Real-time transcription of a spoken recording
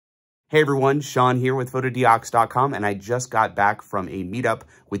Hey everyone, Sean here with Fotodiox.com, and I just got back from a meetup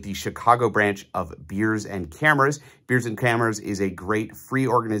with the Chicago branch of Beers and Cameras. Beers and Cameras is a great free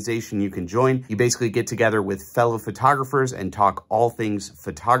organization you can join. You basically get together with fellow photographers and talk all things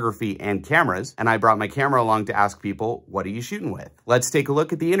photography and cameras. And I brought my camera along to ask people, what are you shooting with? Let's take a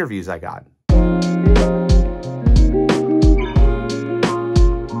look at the interviews I got.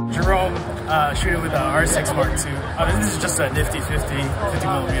 Shooting with R6 Mark II. This is just a nifty 50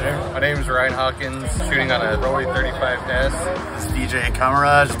 millimeter. My name is Ryan Hawkins, shooting on a Rolly 35S. This is DJ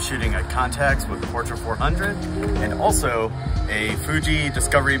Kamaraj. I'm shooting a Contax with Portra 400 and also a Fuji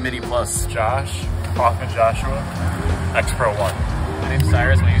Discovery Mini Plus. Josh, Hoffman Joshua, X Pro 1. My name is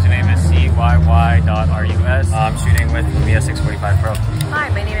Cyrus. My username is CYY.RUS. I'm shooting with Lumia 645 Pro. Hi,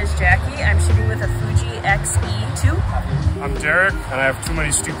 my name is Jackie. I'm shooting with a Fuji XE2. I'm Derek, and I have too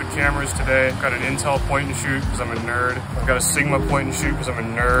many stupid cameras today. I've got an Intel point and shoot because I'm a nerd. I've got a Sigma point and shoot because I'm a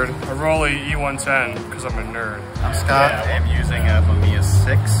nerd. A Rolly E110 because I'm a nerd. I'm Scott. I'm using a Lumia 6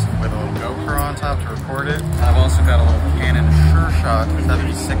 with a little GoPro on top to record it. I've also got a little Canon SureShot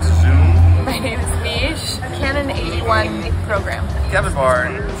 76 zoom. My name is Mish. Canon 81 program. Kevin Barr,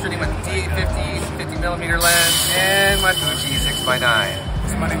 shooting with D850 50mm lens and my Fuji 6x9.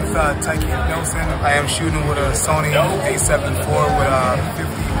 My name is Tyke Nelson. I am shooting with a Sony A7 IV with a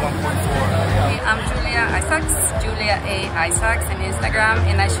 50 1.4. I'm Julia Isaacs, Julia A. Isaacs on Instagram,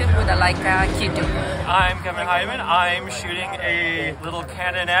 and I shoot with a Leica Q2. I'm Kevin Hyman. I'm shooting a little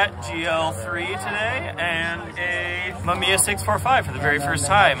Canonette GL3 today and a Mamiya 645 for the very first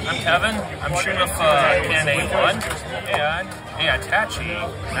time. I'm Kevin. I'm shooting with Canon A1 and a Hitachi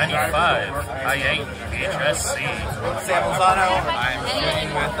 95 i8 HSC. Sam Lozano. I'm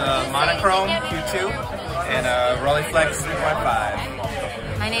shooting with a Monochrome Q2 and a Rolleiflex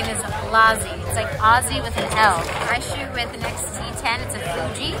 3.5. My name is Lazi. It's like Ozzy with an L. I shoot with an XT10. It's a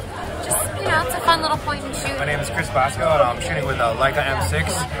Fuji. Just, you know, it's a fun little point and shoot. My name is Chris Bosco, and I'm shooting with a Leica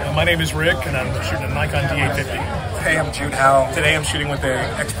M6. My name is Rick, and I'm shooting a Nikon D850. Hey, I'm Jude Howell. Today I'm shooting with the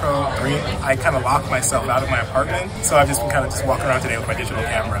X Pro Green. I kind of locked myself out of my apartment, so I've just been kind of just walking around today with my digital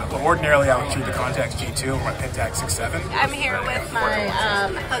camera. But ordinarily I would shoot the Contax G2 or my Pentax 6.7. I'm here with my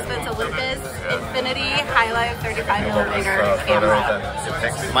husband's Olympus Infinity Highlight 35mm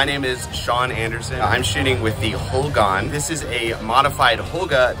camera. My name is Sean Anderson. I'm shooting with the Holgon. This is a modified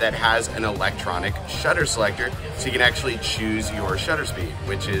Holga that has an electronic shutter selector, so you can actually choose your shutter speed,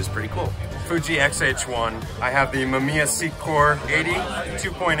 which is pretty cool. Fuji XH1. I have the Mamiya Seekcore 80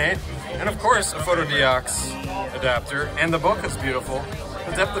 2.8, and of course a Fotodiox adapter. And the book is beautiful.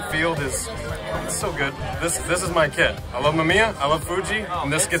 The depth of field is so good. This is my kit. I love Mamiya, I love Fuji,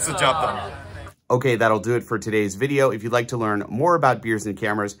 and this gets the job done. Okay, that'll do it for today's video. If you'd like to learn more about beers and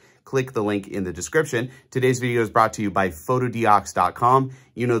cameras, click the link in the description. Today's video is brought to you by Fotodiox.com.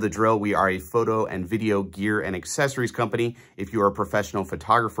 You know the drill. We are a photo and video gear and accessories company. If you are a professional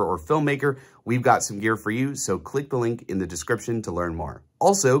photographer or filmmaker, we've got some gear for you, so click the link in the description to learn more.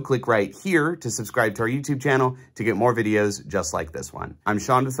 Also, click right here to subscribe to our YouTube channel to get more videos just like this one. I'm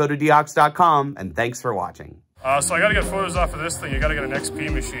Sean with Fotodiox.com, and thanks for watching. So I gotta get photos off of this thing. You gotta get an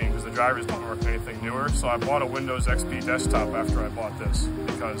XP machine because the drivers don't work with anything newer. So I bought a Windows XP desktop after I bought this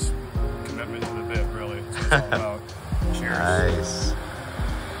because commitment to the bit, really. That's what it's all about. Cheers. Nice.